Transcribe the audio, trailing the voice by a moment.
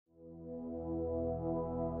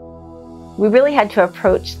We really had to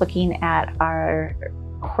approach looking at our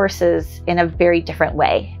courses in a very different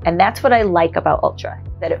way. And that's what I like about Ultra,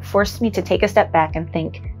 that it forced me to take a step back and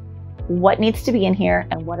think, what needs to be in here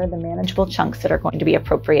and what are the manageable chunks that are going to be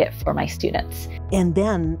appropriate for my students. And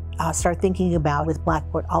then start thinking about, with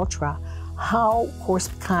Blackboard Ultra, how course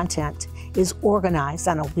content is organized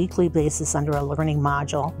on a weekly basis under a learning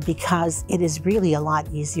module, because it is really a lot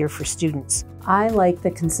easier for students. I like the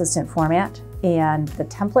consistent format and the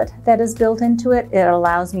template that is built into it. It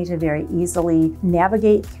allows me to very easily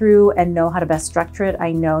navigate through and know how to best structure it.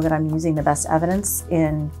 I know that I'm using the best evidence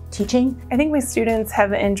in teaching. I think my students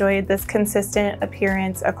have enjoyed this consistent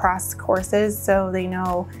appearance across courses, so they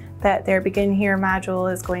know that their Begin Here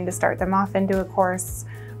module is going to start them off into a course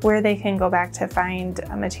where they can go back to find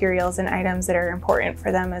materials and items that are important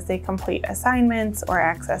for them as they complete assignments or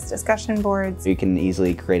access discussion boards. You can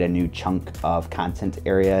easily create a new chunk of content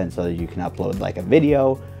area, and so that you can upload like a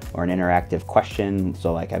video or an interactive question.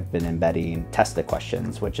 So like I've been embedding test the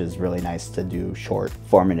questions, which is really nice to do short,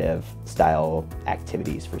 formative style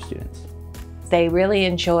activities for students. They really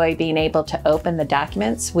enjoy being able to open the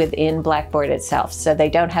documents within Blackboard itself, so they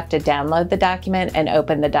don't have to download the document and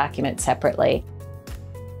open the document separately.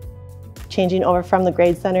 Changing over from the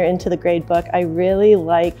Grade Center into the Gradebook, I really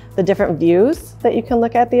like the different views that you can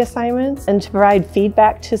look at the assignments, and to provide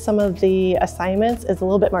feedback to some of the assignments is a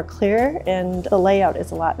little bit more clear, and the layout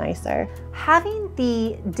is a lot nicer. Having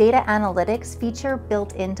the data analytics feature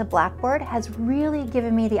built into Blackboard has really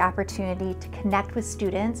given me the opportunity to connect with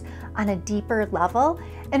students on a deeper level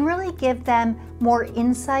and really give them more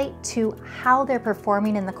insight to how they're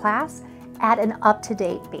performing in the class at an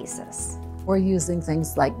up-to-date basis. We're using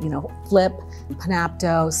things like, Flip,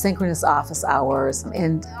 Panopto, synchronous office hours,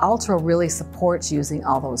 and Ultra really supports using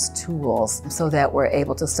all those tools so that we're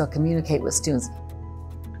able to still communicate with students.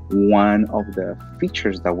 One of the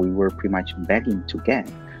features that we were pretty much begging to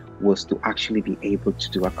get was to actually be able to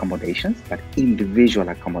do accommodations, but individual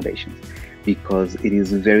accommodations, because it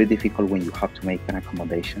is very difficult when you have to make an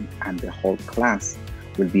accommodation and the whole class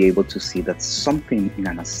will be able to see that something in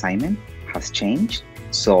an assignment has changed.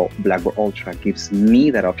 So Blackboard Ultra gives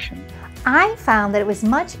me that option. I found that it was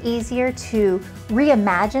much easier to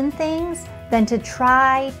reimagine things than to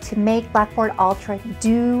try to make Blackboard Ultra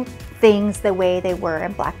do things the way they were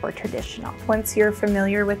in Blackboard Traditional. Once you're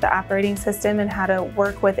familiar with the operating system and how to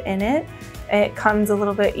work within it, it comes a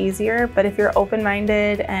little bit easier. But if you're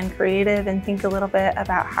open-minded and creative and think a little bit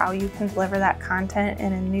about how you can deliver that content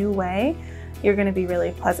in a new way, you're going to be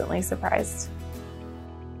really pleasantly surprised.